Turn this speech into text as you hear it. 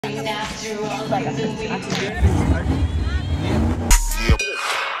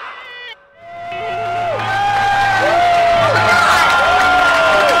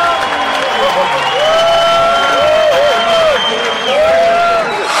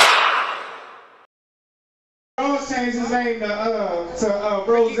Change his name to Rose.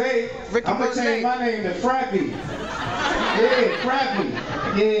 I'm gonna change my name to Frappy. Yeah, Frappy.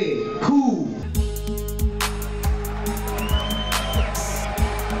 Yeah, cool.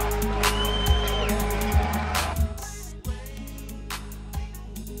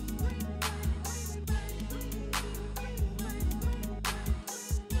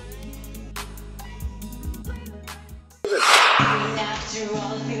 After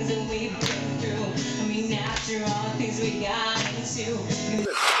all the things that we've been through, I mean, after all the things we got into.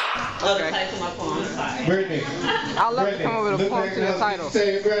 Okay. Title to my phone. I'm sorry. Brittany. I'll let you come up with a poem to the title.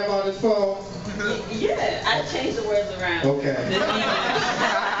 Say you grab on this phone. Yeah, I changed the words around. Okay.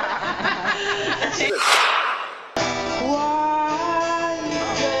 I changed. Why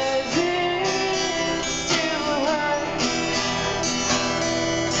does it still hurt?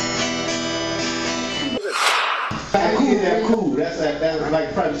 That cool. That's like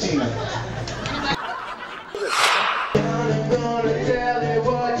Frappuccino. I'm gonna tell you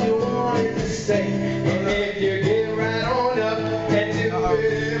what you wanted to say, and if you get right on up and do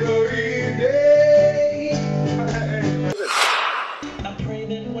it every day. I pray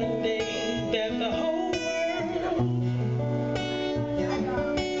that one day that the whole world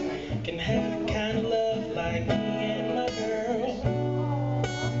can have the kind of love like me and my girl.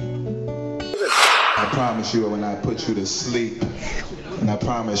 I promise you when I put you to sleep, and I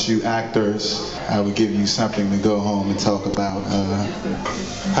promise you actors, I would give you something to go home and talk about.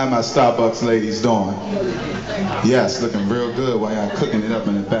 How my Starbucks ladies doing? Yes, looking real good while y'all cooking it up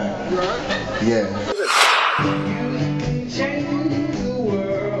in the back. Yeah.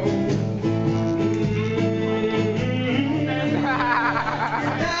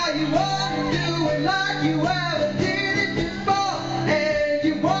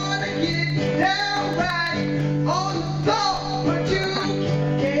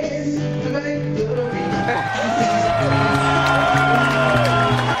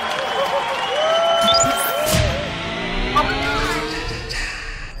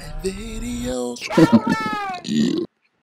 Videos. Yeah.